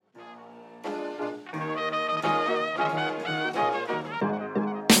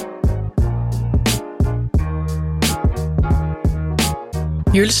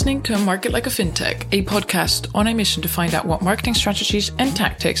You're listening to A Market Like a FinTech, a podcast on a mission to find out what marketing strategies and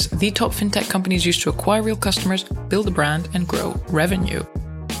tactics the top FinTech companies use to acquire real customers, build a brand, and grow revenue.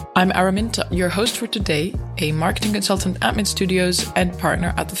 I'm Araminta, your host for today, a marketing consultant at Mint Studios and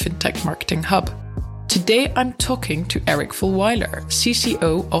partner at the FinTech Marketing Hub. Today, I'm talking to Eric Fulwiler,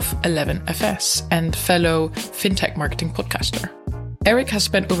 CCO of 11FS and fellow FinTech marketing podcaster. Eric has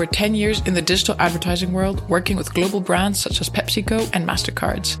spent over 10 years in the digital advertising world, working with global brands such as PepsiCo and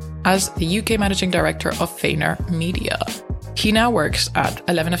MasterCard as the UK Managing Director of VaynerMedia. He now works at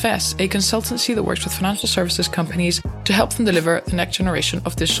 11FS, a consultancy that works with financial services companies to help them deliver the next generation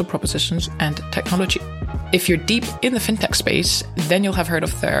of digital propositions and technology. If you're deep in the fintech space, then you'll have heard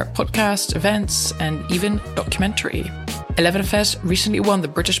of their podcasts, events, and even documentary. 11FS recently won the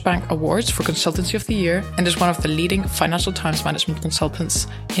British Bank Awards for Consultancy of the Year and is one of the leading Financial Times management consultants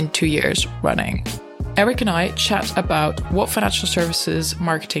in 2 years running. Eric and I chat about what financial services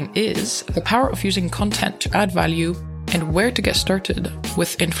marketing is, the power of using content to add value, and where to get started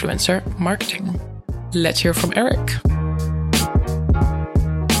with influencer marketing. Let's hear from Eric.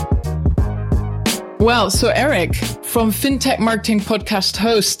 Well, so Eric, from FinTech Marketing Podcast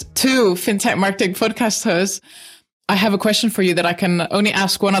host to FinTech Marketing Podcast host, I have a question for you that I can only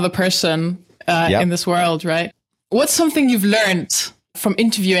ask one other person in this world, right? What's something you've learned from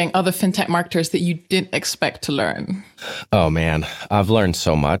interviewing other FinTech marketers that you didn't expect to learn? Oh, man, I've learned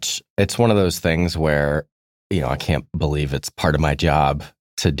so much. It's one of those things where, I can't believe it's part of my job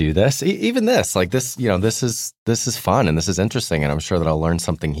to do this. Even this, this is fun and this is interesting. And I'm sure that I'll learn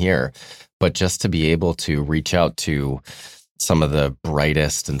something here. But just to be able to reach out to some of the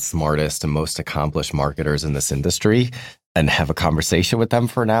brightest and smartest and most accomplished marketers in this industry and have a conversation with them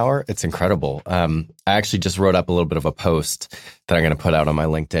for an hour, it's incredible. I actually just wrote up a little bit of a post that I'm going to put out on my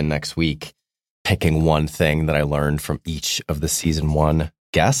LinkedIn next week, picking one thing that I learned from each of the season 1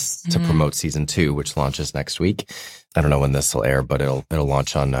 guests to promote season 2, which launches next week. I don't know when this will air, but it'll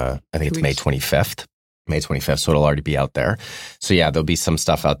launch on, I think it's May 25th. So it'll already be out there. So yeah, there'll be some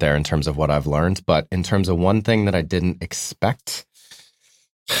stuff out there in terms of what I've learned. But in terms of one thing that I didn't expect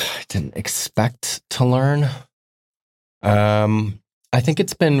to learn, I think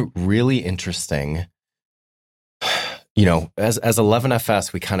it's been really interesting. As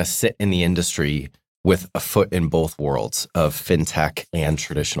 11FS, we kind of sit in the industry with a foot in both worlds of fintech and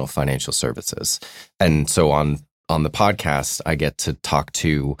traditional financial services. And so on the podcast, I get to talk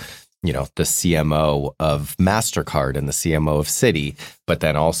to the CMO of MasterCard and the CMO of Citi, but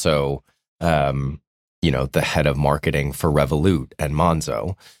then also, the head of marketing for Revolut and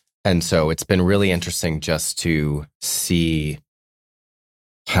Monzo. And so it's been really interesting just to see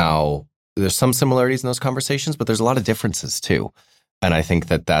how there's some similarities in those conversations, but there's a lot of differences too. And I think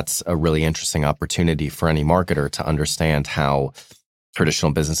that that's a really interesting opportunity for any marketer to understand how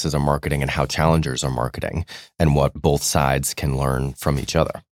traditional businesses are marketing and how challengers are marketing and what both sides can learn from each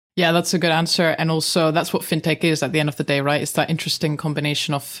other. Yeah, that's a good answer. And also that's what fintech is at the end of the day, right? It's that interesting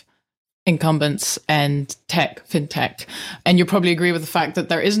combination of incumbents and fintech. And you probably agree with the fact that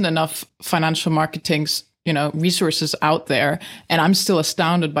there isn't enough financial marketing, resources out there. And I'm still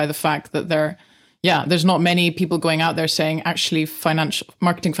astounded by the fact that there's not many people going out there saying actually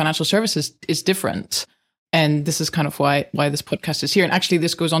financial services is different. And this is kind of why this podcast is here. And actually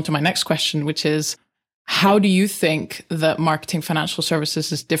this goes on to my next question, which is, how do you think that marketing financial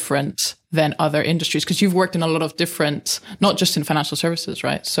services is different than other industries? Because you've worked in a lot of different, not just in financial services,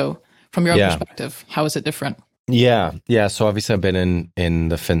 right? So from your own perspective, how is it different? Yeah. So obviously I've been in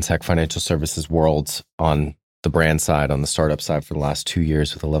the fintech financial services world on the brand side, on the startup side for the last 2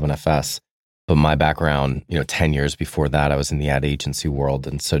 years with 11FS. But my background, 10 years before that, I was in the ad agency world.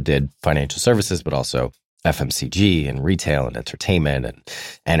 And so did financial services, but also FMCG and retail and entertainment and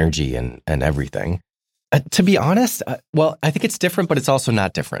energy and everything. To be honest, I think it's different, but it's also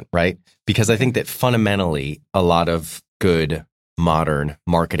not different, right? Because I think that fundamentally, a lot of good modern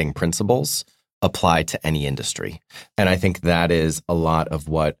marketing principles apply to any industry. And I think that is a lot of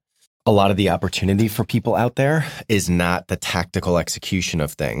the opportunity for people out there is not the tactical execution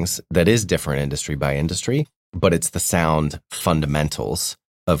of things that is different industry by industry, but it's the sound fundamentals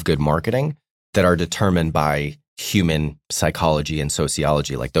of good marketing that are determined by human psychology and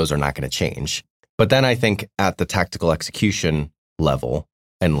sociology. Like those are not going to change. But then I think at the tactical execution level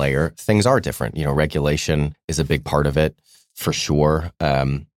and layer, things are different. Regulation is a big part of it for sure.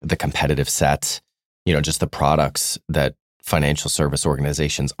 The competitive set, just the products that financial service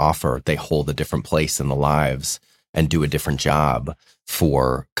organizations offer, they hold a different place in the lives and do a different job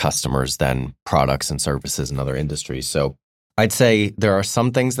for customers than products and services in other industries. So I'd say there are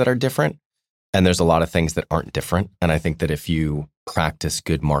some things that are different, And there's a lot of things that aren't different. And I think that if you practice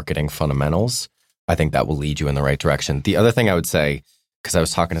good marketing fundamentals, I think that will lead you in the right direction. The other thing I would say, because I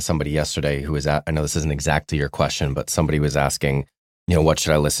was talking to somebody yesterday who was I know this isn't exactly your question, but somebody was asking, what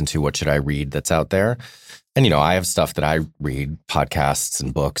should I listen to? What should I read that's out there? And, I have stuff that I read, podcasts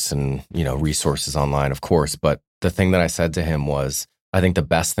and books and, resources online, of course. But the thing that I said to him was, I think the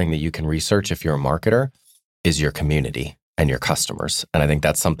best thing that you can research if you're a marketer is your community and your customers. And I think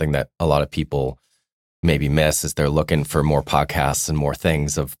that's something that a lot of people maybe miss is they're looking for more podcasts and more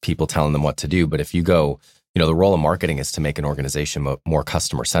things of people telling them what to do. But if you go, the role of marketing is to make an organization more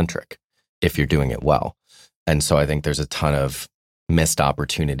customer centric if you're doing it well. And so I think there's a ton of missed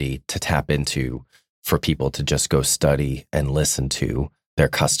opportunity to tap into for people to just go study and listen to their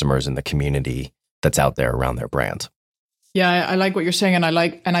customers and the community that's out there around their brand. Yeah, I like what you're saying. And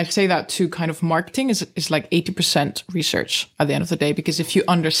I say that too, kind of marketing is like 80% research at the end of the day, because if you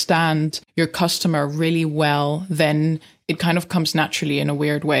understand your customer really well, then it kind of comes naturally in a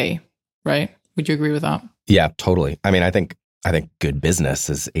weird way, right? Would you agree with that? Yeah, totally. I mean, I think good business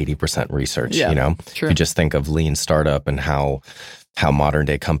is 80% research, True. You just think of lean startup and how modern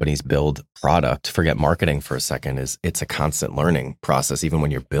day companies build product. Forget marketing for a second, it's a constant learning process. Even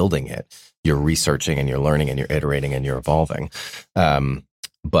when you're building it, you're researching and you're learning and you're iterating and you're evolving.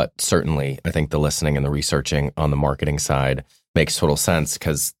 But certainly I think the listening and the researching on the marketing side makes total sense,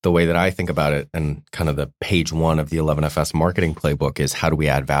 because the way that I think about it and kind of the page 1 of the 11FS marketing playbook is how do we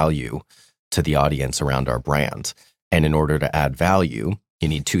add value to the audience around our brand? And in order to add value, you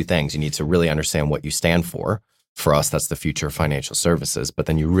need 2 things. You need to really understand what you stand for. For us, that's the future of financial services. But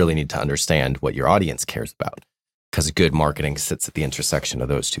then you really need to understand what your audience cares about, because good marketing sits at the intersection of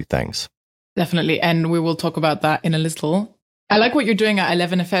those 2 things. Definitely. And we will talk about that in a little. I like what you're doing at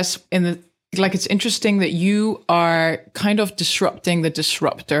 11FS it's interesting that you are kind of disrupting the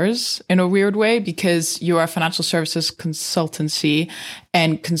disruptors in a weird way, because you are a financial services consultancy,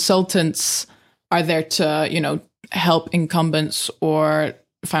 and consultants are there to, help incumbents or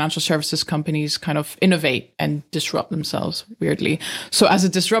financial services companies kind of innovate and disrupt themselves weirdly. So as a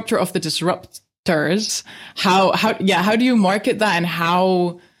disruptor of the disruptors, how do you market that, and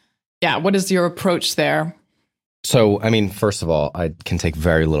what is your approach there? So, I mean, first of all, I can take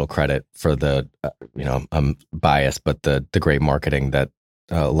very little credit for the, I'm biased, but the great marketing that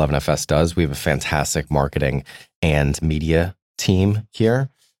 11FS does. We have a fantastic marketing and media team here.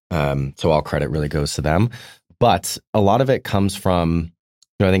 So all credit really goes to them. But a lot of it comes from,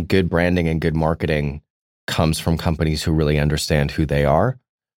 I think good branding and good marketing comes from companies who really understand who they are.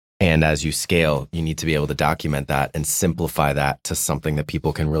 And as you scale, you need to be able to document that and simplify that to something that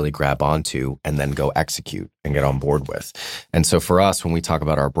people can really grab onto and then go execute and get on board with. And so for us, when we talk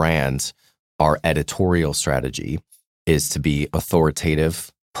about our brands, our editorial strategy is to be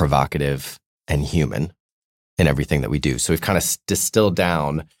authoritative, provocative, and human in everything that we do. So we've kind of distilled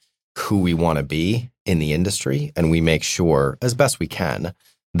down who we want to be in the industry, and we make sure as best we can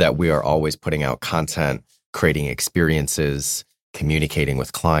that we are always putting out content, creating experiences, communicating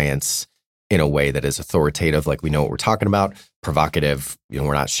with clients in a way that is authoritative, like we know what we're talking about, provocative,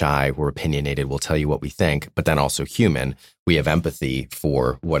 we're not shy, we're opinionated, we'll tell you what we think, but then also human. We have empathy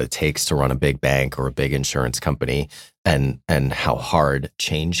for what it takes to run a big bank or a big insurance company and how hard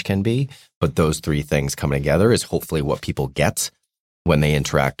change can be. But those 3 things coming together is hopefully what people get when they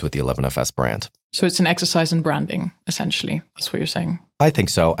interact with the 11FS brand. So it's an exercise in branding, essentially. That's what you're saying. I think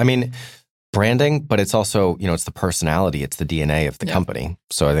so. I mean, branding, but it's also, it's the personality, it's the DNA of the company.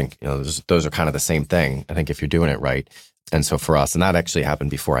 So I think, those are kind of the same thing, I think, if you're doing it right. And so for us, and that actually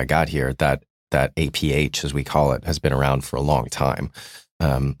happened before I got here, that APH, as we call it, has been around for a long time,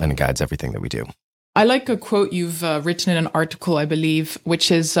 and it guides everything that we do. I like a quote you've written in an article, I believe,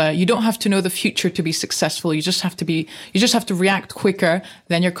 which is, you don't have to know the future to be successful. You just have to react quicker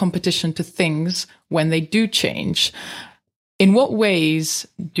than your competition to things when they do change. In what ways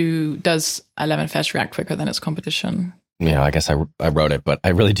does 11FS react quicker than its competition? I guess I wrote it, but I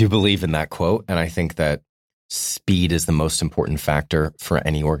really do believe in that quote. And I think that speed is the most important factor for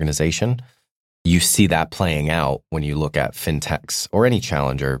any organization. You see that playing out when you look at fintechs or any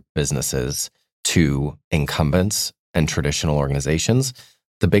challenger businesses to incumbents and traditional organizations.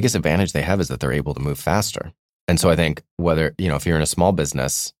 The biggest advantage they have is that they're able to move faster. And so I think whether, if you're in a small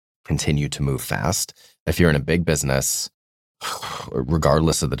business, continue to move fast. If you're in a big business,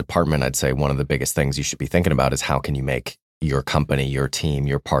 regardless of the department, I'd say one of the biggest things you should be thinking about is how can you make your company, your team,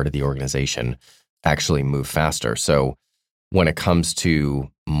 your part of the organization actually move faster. So when it comes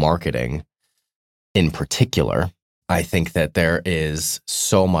to marketing in particular, I think that there is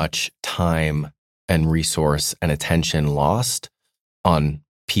so much time and resource and attention lost on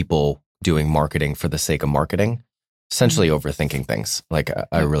people doing marketing for the sake of marketing, essentially overthinking things. Like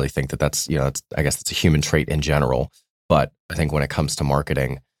I really think that that's, I guess it's a human trait in general. But I think when it comes to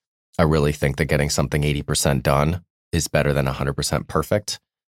marketing, I really think that getting something 80% done is better than 100% perfect.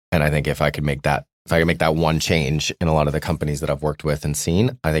 And I think if I could make that one change in a lot of the companies that I've worked with and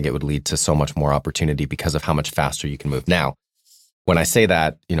seen, I think it would lead to so much more opportunity because of how much faster you can move. Now, when I say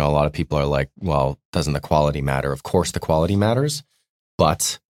that, a lot of people are like, well, doesn't the quality matter? Of course, the quality matters,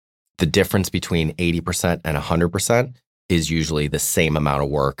 but the difference between 80% and 100% is usually the same amount of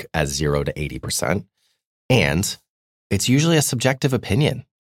work as 0 to 80%. And it's usually a subjective opinion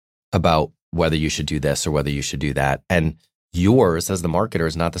about whether you should do this or whether you should do that. And yours as the marketer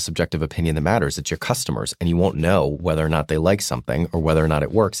is not the subjective opinion that matters. It's your customers. And you won't know whether or not they like something or whether or not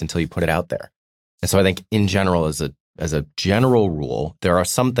it works until you put it out there. And so I think in general, as a general rule, there are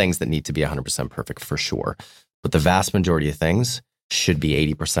some things that need to be 100% perfect for sure. But the vast majority of things should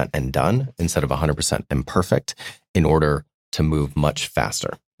be 80% and done instead of 100% imperfect in order to move much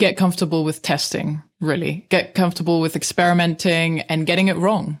faster. Get comfortable with testing, really. Get comfortable with experimenting and getting it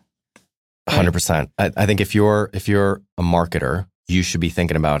wrong. 100%. I think if you're a marketer, you should be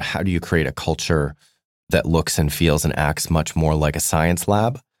thinking about how do you create a culture that looks and feels and acts much more like a science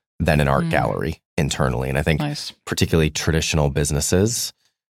lab than an art gallery internally. And I think particularly traditional businesses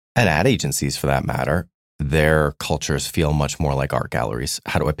and ad agencies for that matter, their cultures feel much more like art galleries.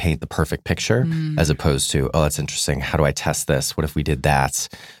 How do I paint the perfect picture as opposed to, oh, that's interesting. How do I test this? What if we did that?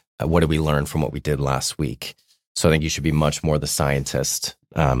 What did we learn from what we did last week? So I think you should be much more the scientist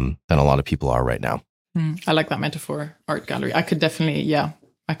than a lot of people are right now. I like that metaphor, art gallery. I can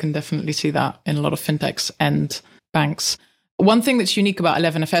definitely see that in a lot of fintechs and banks. One thing that's unique about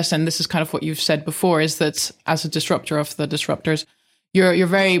 11FS, and this is kind of what you've said before, is that as a disruptor of the disruptors, you're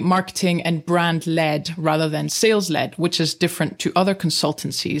very marketing and brand led rather than sales led, which is different to other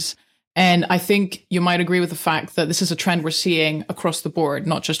consultancies. And I think you might agree with the fact that this is a trend we're seeing across the board,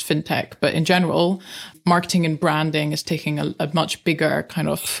 not just fintech, but in general, marketing and branding is taking a much bigger kind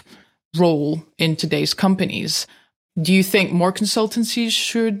of role in today's companies. Do you think more consultancies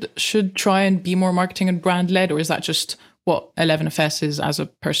should try and be more marketing and brand led, or is that just what 11FS is as a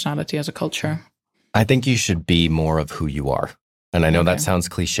personality, as a culture? I think you should be more of who you are. And I know that sounds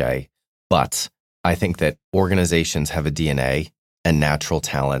cliche, but I think that organizations have a DNA and natural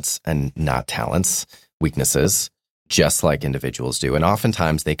talents and not talents, weaknesses, just like individuals do. And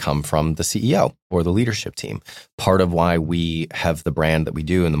oftentimes they come from the CEO or the leadership team. Part of why we have the brand that we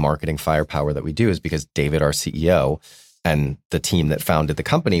do and the marketing firepower that we do is because David, our CEO, and the team that founded the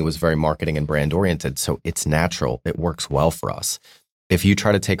company was very marketing and brand oriented. So it's natural. It works well for us. If you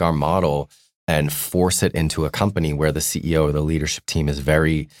try to take our model and force it into a company where the CEO or the leadership team is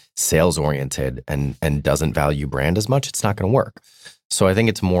very sales oriented and doesn't value brand as much, it's not going to work. So I think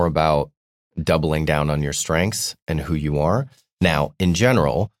it's more about doubling down on your strengths and who you are. Now, in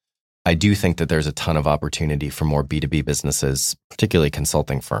general, I do think that there's a ton of opportunity for more B2B businesses, particularly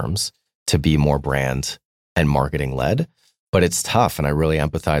consulting firms, to be more brand and marketing led. But it's tough. And I really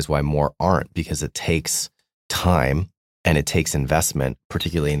empathize why more aren't, because it takes time and it takes investment,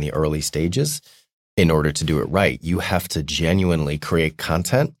 particularly in the early stages, in order to do it right. You have to genuinely create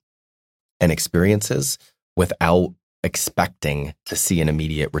content and experiences without expecting to see an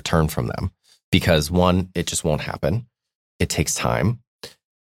immediate return from them. Because one, it just won't happen. It takes time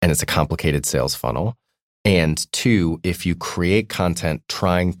and it's a complicated sales funnel. And two, if you create content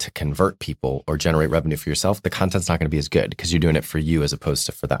trying to convert people or generate revenue for yourself, the content's not going to be as good because you're doing it for you as opposed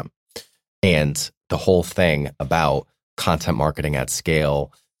to for them. And the whole thing about content marketing at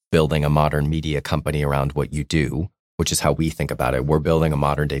scale, building a modern media company around what you do, which is how we think about it. We're building a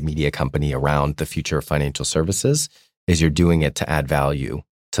modern day media company around the future of financial services, is you're doing it to add value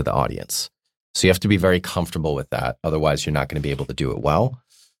to the audience. So you have to be very comfortable with that. Otherwise, you're not going to be able to do it well.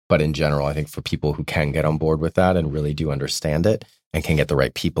 But in general, I think for people who can get on board with that and really do understand it and can get the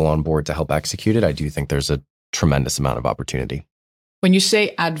right people on board to help execute it, I do think there's a tremendous amount of opportunity. When you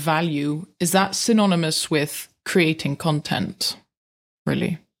say add value, is that synonymous with creating content,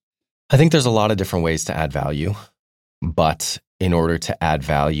 really? I think there's a lot of different ways to add value, but in order to add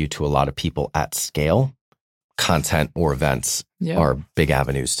value to a lot of people at scale, content or events are big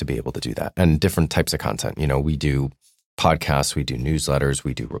avenues to be able to do that. And different types of content. You know, we do podcasts, we do newsletters,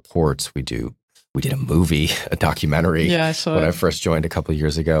 we do reports, we did a movie, a documentary when I first joined a couple of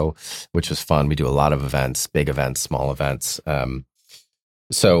years ago, which was fun. We do a lot of events, big events, small events.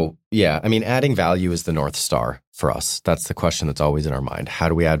 So yeah, I mean, adding value is the North Star for us. That's the question that's always in our mind. How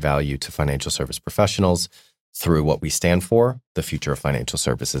do we add value to financial service professionals through what we stand for, the future of financial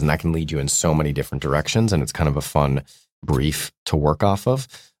services? And that can lead you in so many different directions. And it's kind of a fun brief to work off of.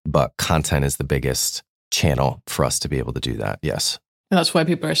 but content is the biggest channel for us to be able to do that. Yes. And that's why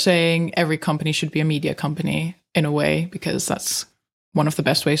people are saying every company should be a media company in a way, because that's one of the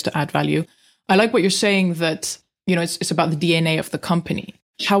best ways to add value. I like what you're saying that, it's about the DNA of the company.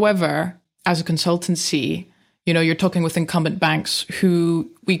 However, as a consultancy, you're talking with incumbent banks who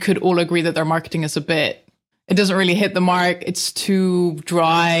we could all agree that their marketing is it doesn't really hit the mark. It's too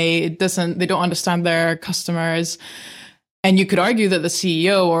dry. They don't understand their customers. And you could argue that the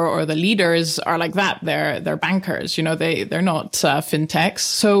CEO or the leaders are like that. They're bankers, they're not fintechs.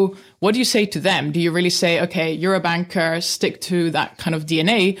 So what do you say to them? Do you really say, okay, you're a banker, stick to that kind of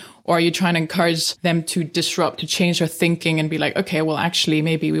DNA? Or are you trying to encourage them to disrupt, to change their thinking and be like, okay, well, actually,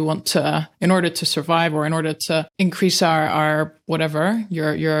 maybe we want to, in order to survive or in order to increase our whatever,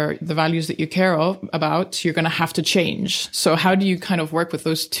 the values that you care about, you're going to have to change. So how do you kind of work with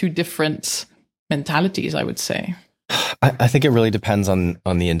those two different mentalities, I would say? I think it really depends on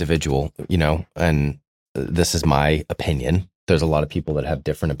the individual, and this is my opinion. There's a lot of people that have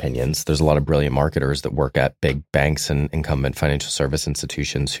different opinions. There's a lot of brilliant marketers that work at big banks and incumbent financial service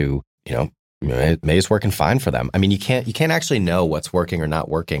institutions who, it may is working fine for them. I mean, you can't actually know what's working or not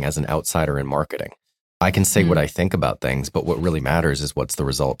working as an outsider in marketing. I can say what I think about things, but what really matters is what's the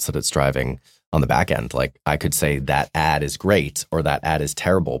results that it's driving on the back end. Like I could say that ad is great or that ad is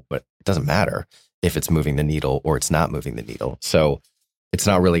terrible, but it doesn't matter if it's moving the needle or it's not moving the needle. So it's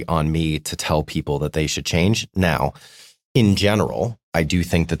not really on me to tell people that they should change. Now, in general, I do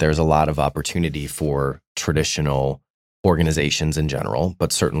think that there's a lot of opportunity for traditional organizations in general,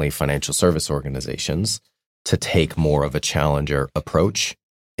 but certainly financial service organizations to take more of a challenger approach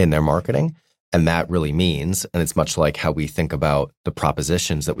in their marketing. And that really means, and it's much like how we think about the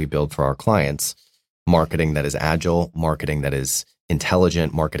propositions that we build for our clients, marketing that is agile, marketing that is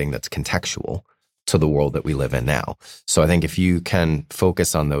intelligent, marketing that's contextual to the world that we live in now. So I think if you can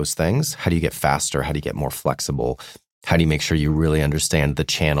focus on those things, how do you get faster? How do you get more flexible? How do you make sure you really understand the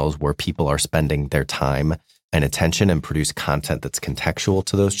channels where people are spending their time and attention and produce content that's contextual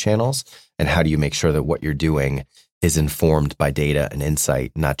to those channels? And how do you make sure that what you're doing is informed by data and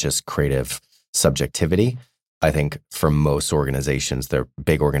insight, not just creative subjectivity? I think for most organizations, they're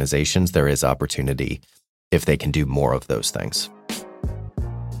big organizations, there is opportunity if they can do more of those things.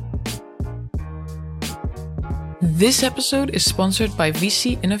 This episode is sponsored by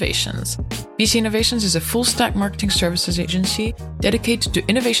VC Innovations. VC Innovations is a full-stack marketing services agency dedicated to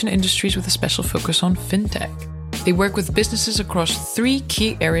innovation industries with a special focus on fintech. They work with businesses across 3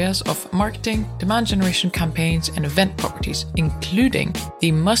 key areas of marketing, demand generation campaigns, and event properties, including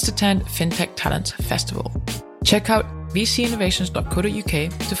the must-attend FinTech Talent Festival. Check out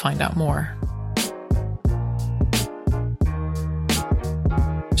vcinnovations.co.uk to find out more.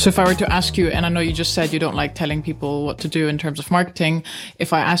 So if I were to ask you, and I know you just said you don't like telling people what to do in terms of marketing,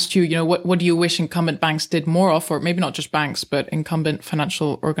 if I asked you, what do you wish incumbent banks did more of, or maybe not just banks, but incumbent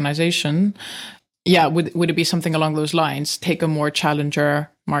financial organization, would it be something along those lines? Take a more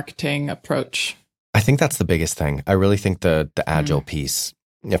challenger marketing approach? I think that's the biggest thing. I really think the agile piece,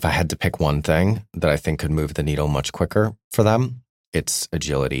 if I had to pick one thing that I think could move the needle much quicker for them, it's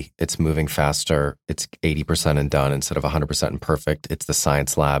agility. It's moving faster. It's 80% and done instead of 100% and perfect. It's the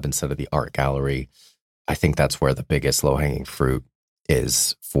science lab instead of the art gallery. I think that's where the biggest low-hanging fruit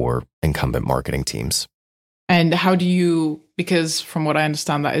is for incumbent marketing teams. And how do you, because from what I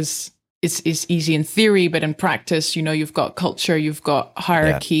understand, that it's easy in theory, but in practice, you've got culture, you've got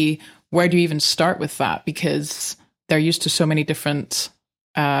hierarchy. Yeah. Where do you even start with that? Because they're used to so many different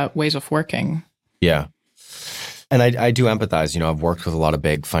ways of working. Yeah. And I do empathize. I've worked with a lot of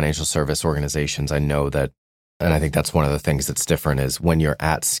big financial service organizations. I know that, and I think that's one of the things that's different is when you're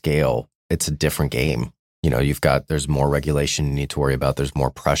at scale, it's a different game. There's more regulation you need to worry about. There's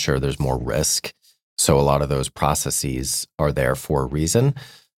more pressure. There's more risk. So a lot of those processes are there for a reason.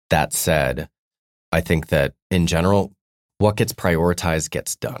 That said, I think that in general, what gets prioritized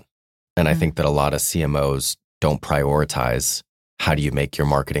gets done. And I think that a lot of CMOs don't prioritize how do you make your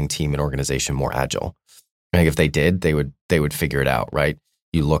marketing team and organization more agile. I think if they did, they would figure it out, right?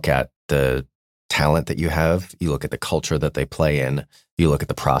 You look at the talent that you have, you look at the culture that they play in, you look at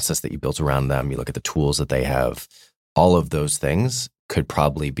the process that you built around them, you look at the tools that they have. All of those things could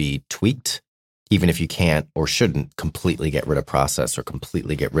probably be tweaked, even if you can't or shouldn't completely get rid of process or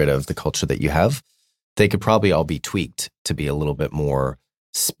completely get rid of the culture that you have. They could probably all be tweaked to be a little bit more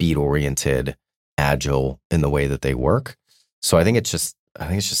speed-oriented, agile in the way that they work. So I think it's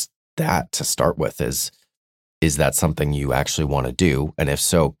just that to start with is that something you actually want to do? And if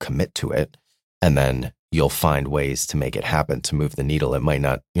so, commit to it. And then you'll find ways to make it happen, to move the needle. It might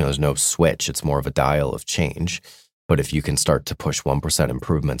not, there's no switch. It's more of a dial of change. But if you can start to push 1%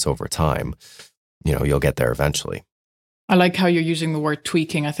 improvements over time, you'll get there eventually. I like how you're using the word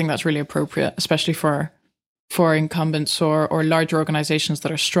tweaking. I think that's really appropriate, especially for incumbents or larger organizations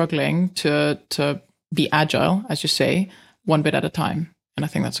that are struggling to be agile, as you say, one bit at a time. And I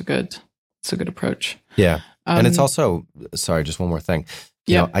think that's a good approach. Yeah. And it's also, sorry, just one more thing.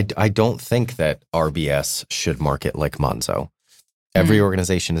 I don't think that RBS should market like Monzo. Every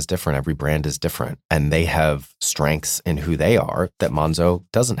organization is different. Every brand is different. And they have strengths in who they are that Monzo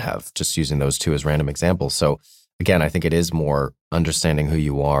doesn't have, just using those two as random examples. So again, I think it is more understanding who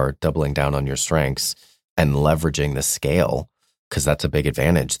you are, doubling down on your strengths, and leveraging the scale, because that's a big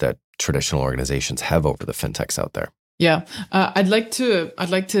advantage that traditional organizations have over the fintechs out there. Yeah, I'd like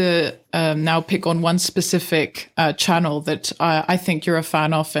to now pick on one specific channel that I think you're a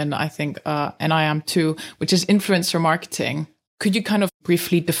fan of, and I think and I am too, which is influencer marketing. Could you kind of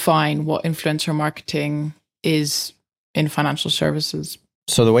briefly define what influencer marketing is in financial services?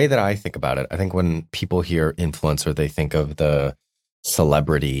 So the way that I think about it, I think when people hear influencer, they think of the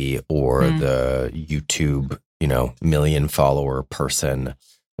celebrity or the YouTube, million follower person,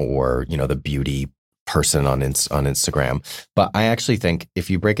 or, the beauty person on Instagram. But I actually think if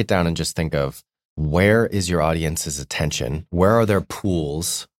you break it down and just think of where is your audience's attention, where are there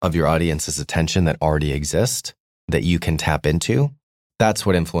pools of your audience's attention that already exist that you can tap into, that's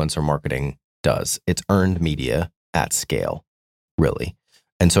what influencer marketing does. It's earned media at scale, really.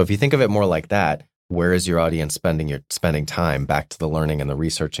 And so if you think of it more like that, where is your audience spending time, back to the learning and the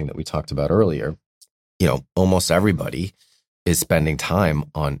researching that we talked about earlier, almost everybody is spending time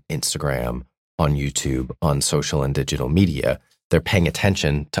on Instagram, on YouTube, on social and digital media. They're paying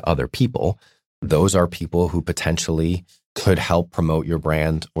attention to other people. Those are people who potentially could help promote your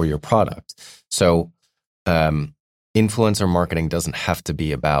brand or your product. So influencer marketing doesn't have to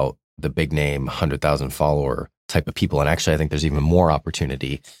be about the big name, 100,000 follower type of people. And actually, I think there's even more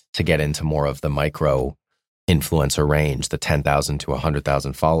opportunity to get into more of the micro influencer range, the 10,000 to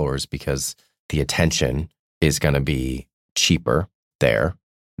 100,000 followers, because the attention is going to be cheaper there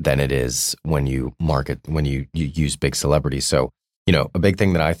than it is when you use big celebrities. So, a big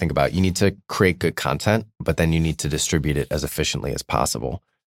thing that I think about, you need to create good content, but then you need to distribute it as efficiently as possible.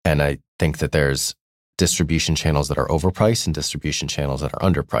 And I think that there's distribution channels that are overpriced and distribution channels that are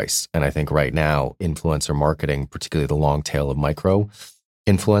underpriced. And I think right now, influencer marketing, particularly the long tail of micro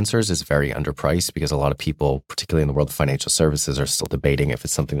influencers, is very underpriced because a lot of people, particularly in the world of financial services, are still debating if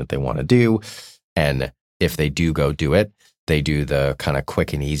it's something that they want to do. And if they do go do it, they do the kind of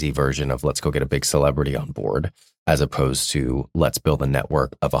quick and easy version of let's go get a big celebrity on board, as opposed to let's build a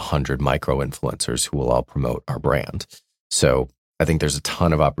network of 100 micro influencers who will all promote our brand. So I think there's a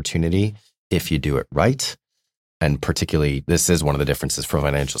ton of opportunity if you do it right. And particularly, this is one of the differences from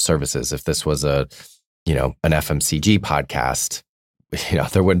financial services. If this was an FMCG podcast,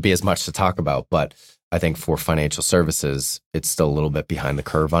 there wouldn't be as much to talk about. But I think for financial services, it's still a little bit behind the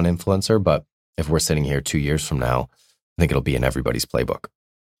curve on influencer. But if we're sitting here 2 years from now, I think it'll be in everybody's playbook.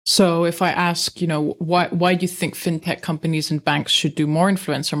 So if I ask, why do you think fintech companies and banks should do more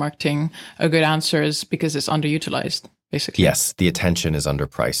influencer marketing? A good answer is because it's underutilized, basically. Yes, the attention is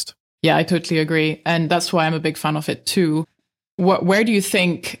underpriced. Yeah, I totally agree. And that's why I'm a big fan of it too. Where do you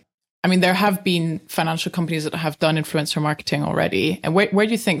think, there have been financial companies that have done influencer marketing already. And where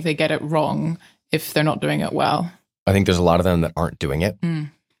do you think they get it wrong if they're not doing it well? I think there's a lot of them that aren't doing it.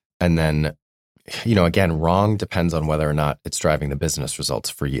 And then, again, wrong depends on whether or not it's driving the business results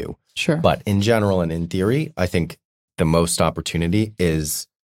for you. Sure. But in general and in theory, I think the most opportunity is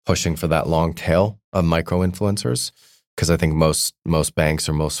pushing for that long tail of micro influencers. Because I think most banks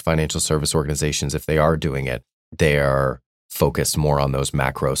or most financial service organizations, if they are doing it, they are focused more on those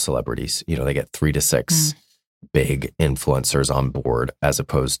macro celebrities. They get 3 to 6 big influencers on board, as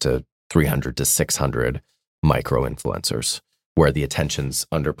opposed to 300 to 600 micro influencers, where the attention's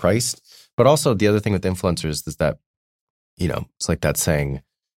underpriced. But also the other thing with influencers is that, it's like that saying,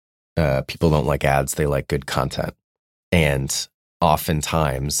 people don't like ads, they like good content. And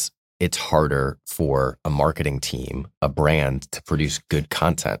oftentimes, it's harder for a marketing team, a brand, to produce good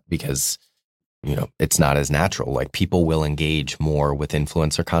content because, it's not as natural. Like, people will engage more with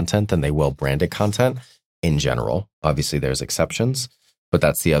influencer content than they will branded content in general. Obviously, there's exceptions, but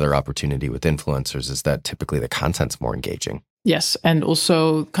that's the other opportunity with influencers, is that typically the content's more engaging. Yes. And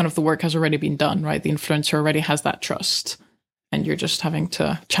also kind of the work has already been done, right? The influencer already has that trust and you're just having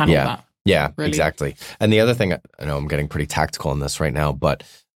to channel that. Yeah, really. Exactly. And the other thing, I know I'm getting pretty tactical in this right now, but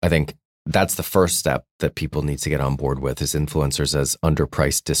I think that's the first step that people need to get on board with, is influencers as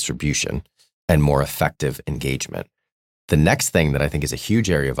underpriced distribution and more effective engagement. The next thing that I think is a huge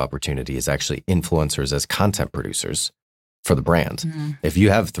area of opportunity is actually influencers as content producers for the brand. Mm-hmm. If you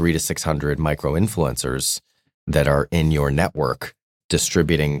have 300 to 600 micro influencers that are in your network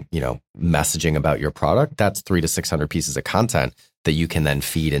distributing, messaging about your product, that's 300 to 600 pieces of content that you can then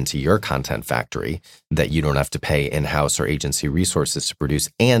feed into your content factory that you don't have to pay in-house or agency resources to produce,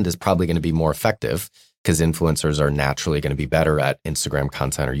 and is probably going to be more effective because influencers are naturally going to be better at Instagram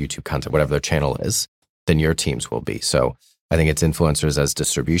content or YouTube content, whatever their channel is, than your teams will be. So I think it's influencers as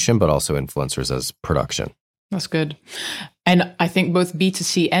distribution, but also influencers as production. That's good. And I think both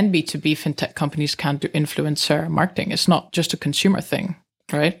B2C and B2B fintech companies can do influencer marketing. It's not just a consumer thing,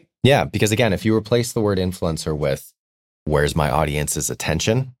 right? Yeah, because again, if you replace the word influencer with where's my audience's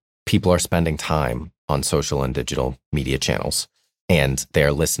attention, people are spending time on social and digital media channels, and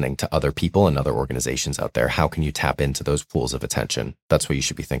they're listening to other people and other organizations out there. How can you tap into those pools of attention? That's what you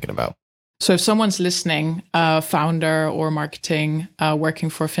should be thinking about. So if someone's listening, founder or marketing,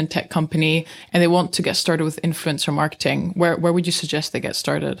 working for a fintech company, and they want to get started with influencer marketing, where would you suggest they get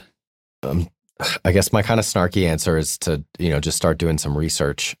started? I guess my kind of snarky answer is to, just start doing some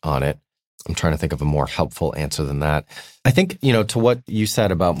research on it. I'm trying to think of a more helpful answer than that. I think, to what you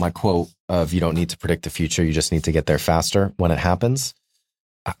said about my quote of you don't need to predict the future, you just need to get there faster when it happens.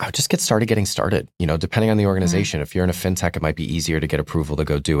 I would just get started getting started, depending on the organization. Mm-hmm. If you're in a fintech, it might be easier to get approval to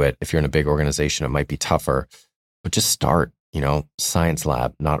go do it. If you're in a big organization, it might be tougher, but just start, Science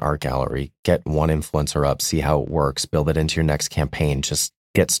Lab, not Art Gallery. Get one influencer up, see how it works, build it into your next campaign. Just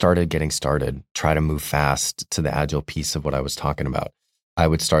get started getting started. Try to move fast to the agile piece of what I was talking about. I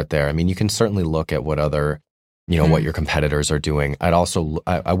would start there. I mean, you can certainly look at what other, what your competitors are doing. I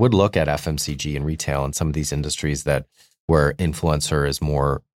would look at FMCG and retail and some of these industries where influencer is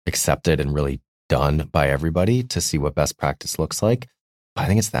more accepted and really done by everybody to see what best practice looks like. But I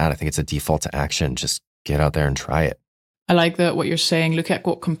think it's that. I think it's a default to action. Just get out there and try it. I like what you're saying. Look at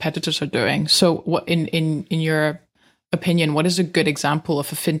what competitors are doing. So what in your opinion, what is a good example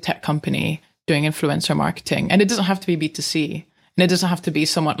of a fintech company doing influencer marketing? And it doesn't have to be B2C. And it doesn't have to be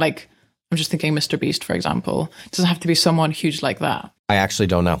someone like, I'm just thinking Mr. Beast, for example. It doesn't have to be someone huge like that. I actually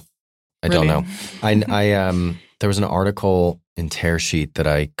don't know. I don't know. I there was an article in Tearsheet that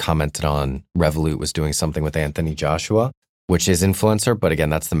I commented on. Revolut was doing something with Anthony Joshua, which is influencer. But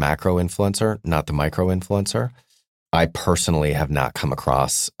again, that's the macro influencer, not the micro influencer. I personally have not come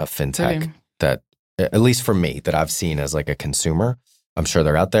across a fintech that, at least for me, that I've seen as like a consumer. I'm sure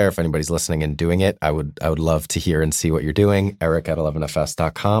they're out there. If anybody's listening and doing it, I would love to hear and see what you're doing.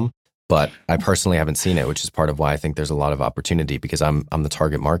 Eric@11fs.com. But I personally haven't seen it, which is part of why I think there's a lot of opportunity, because I'm the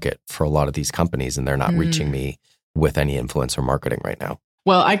target market for a lot of these companies, and they're not reaching me with any influencer marketing right now.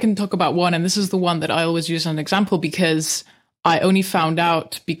 Well, I can talk about one, and this is the one that I always use as an example because I only found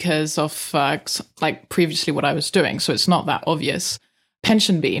out because of previously what I was doing. So it's not that obvious.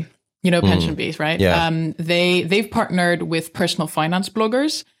 PensionBee. PensionBee, right? Yeah. They've partnered with personal finance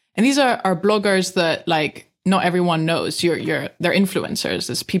bloggers, and these are bloggers that not everyone knows. They're influencers.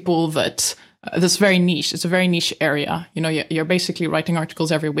 It's people that's very niche. It's a very niche area. You're basically writing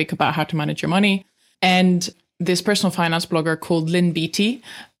articles every week about how to manage your money. And this personal finance blogger called Lynn Beatty,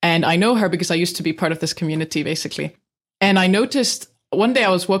 and I know her because I used to be part of this community, basically. And I noticed one day I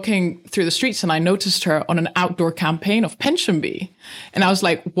was walking through the streets and I noticed her on an outdoor campaign of PensionBee. And I was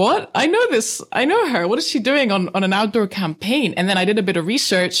like, what? I know this. I know her. What is she doing on an outdoor campaign? And then I did a bit of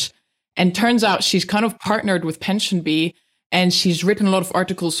research, and turns out she's kind of partnered with PensionBee, and she's written a lot of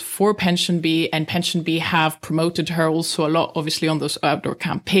articles for PensionBee, and PensionBee have promoted her also a lot, obviously, on those outdoor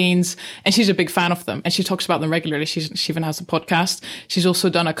campaigns. And she's a big fan of them, and she talks about them regularly. She even has a podcast. She's also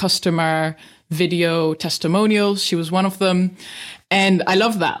done a customer video testimonial. She was one of them. And I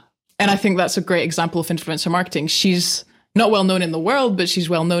love that. And I think that's a great example of influencer marketing. She's not well known in the world, but she's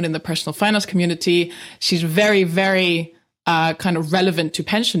well known in the personal finance community. She's very, very kind of relevant to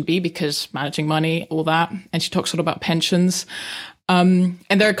PensionBee because managing money, all that. And she talks a lot about pensions. And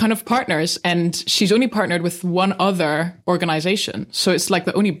they're kind of partners. And she's only partnered with one other organization. So it's like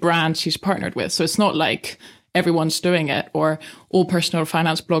the only brand she's partnered with. So it's not like everyone's doing it or all personal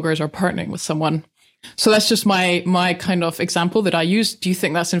finance bloggers are partnering with someone. So that's just my kind of example that I use. Do you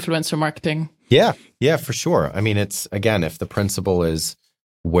think that's influencer marketing? Yeah, for sure. I mean, it's, again, if the principle is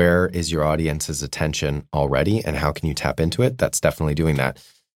where is your audience's attention already and how can you tap into it, that's definitely doing that.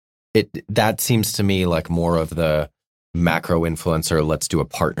 That seems to me like more of the macro influencer, let's do a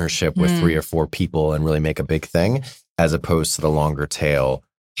partnership with 3 or 4 people and really make a big thing, as opposed to the longer tail,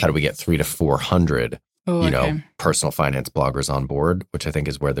 how do we get 300 to 400 personal finance bloggers on board, which I think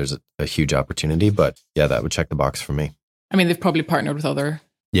is where there's a huge opportunity. But yeah, that would check the box for me. I mean, they've probably partnered with other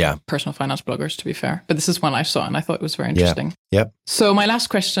personal finance bloggers, to be fair. But this is one I saw and I thought it was very interesting. Yep. So my last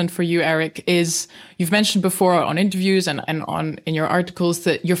question for you, Eric, is you've mentioned before on interviews and in your articles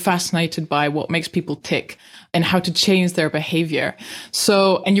that you're fascinated by what makes people tick and how to change their behavior.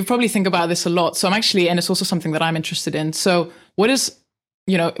 So, and you probably think about this a lot. So I'm actually, and it's also something that I'm interested in. So what is,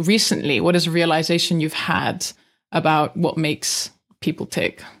 recently, what is a realization you've had about what makes people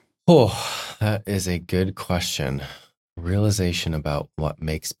tick? Oh, that is a good question. Realization about what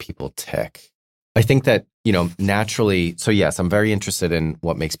makes people tick. I think that, naturally, so yes, I'm very interested in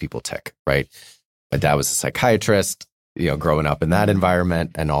what makes people tick, right? My dad was a psychiatrist, growing up in that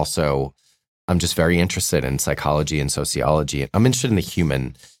environment. And also I'm just very interested in psychology and sociology. I'm interested in the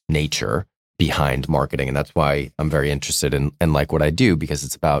human nature behind marketing. And that's why I'm very interested in like what I do, because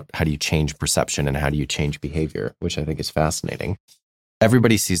it's about how do you change perception and how do you change behavior, which I think is fascinating.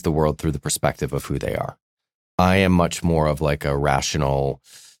 Everybody sees the world through the perspective of who they are. I am much more of like a rational,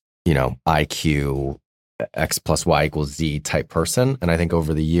 IQ, X plus Y equals Z type person. And I think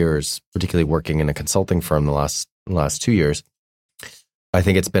over the years, particularly working in a consulting firm the last 2 years, I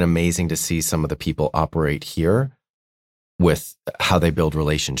think it's been amazing to see some of the people operate here with how they build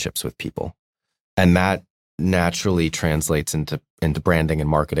relationships with people. And that naturally translates into branding and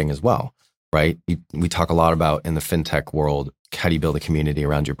marketing as well, right? We talk a lot about in the fintech world, how do you build a community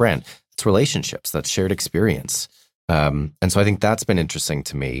around your brand? It's relationships, that's shared experience. And so I think that's been interesting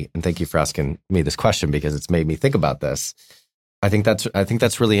to me. And thank you for asking me this question because it's made me think about this. I think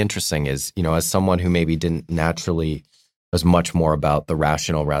that's really interesting is, as someone who maybe didn't naturally was much more about the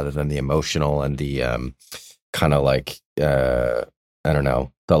rational rather than the emotional and the kind of like, the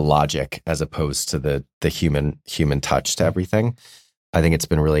logic as opposed to the human touch to everything. I think it's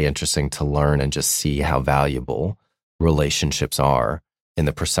been really interesting to learn and just see how valuable relationships are in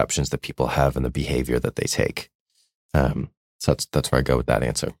the perceptions that people have and the behavior that they take. So that's where I go with that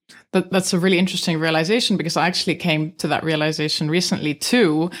answer. That's a really interesting realization because I actually came to that realization recently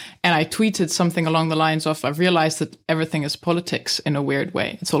too. And I tweeted something along the lines of, I've realized that everything is politics in a weird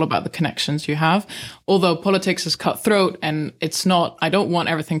way. It's all about the connections you have. Although politics is cutthroat and it's not, I don't want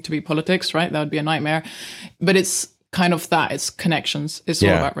everything to be politics, right? That would be a nightmare. But it's kind of that, it's connections. It's all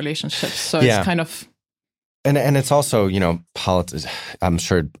about relationships. So it's kind of... And it's also, politics. I'm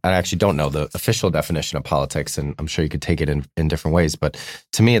sure I actually don't know the official definition of politics, and I'm sure you could take it in different ways. But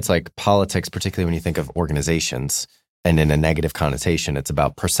to me, it's like politics, particularly when you think of organizations and in a negative connotation, it's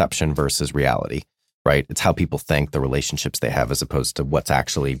about perception versus reality, right? It's how people think, the relationships they have, as opposed to what's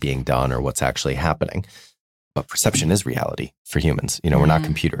actually being done or what's actually happening. But perception is reality for humans. We're not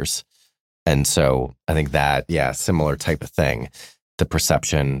computers. And so I think that, similar type of thing, the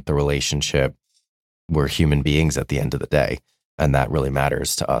perception, the relationship, we're human beings at the end of the day. And that really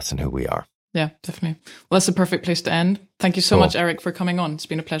matters to us and who we are. Yeah, definitely. Well, that's a perfect place to end. Thank you so much, Eric, for coming on. It's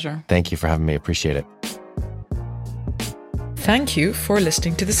been a pleasure. Thank you for having me. Appreciate it. Thank you for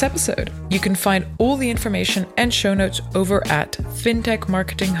listening to this episode. You can find all the information and show notes over at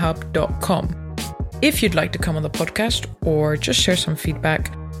fintechmarketinghub.com. If you'd like to come on the podcast or just share some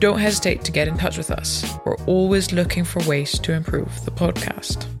feedback, don't hesitate to get in touch with us. We're always looking for ways to improve the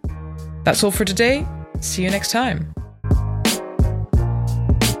podcast. That's all for today. See you next time.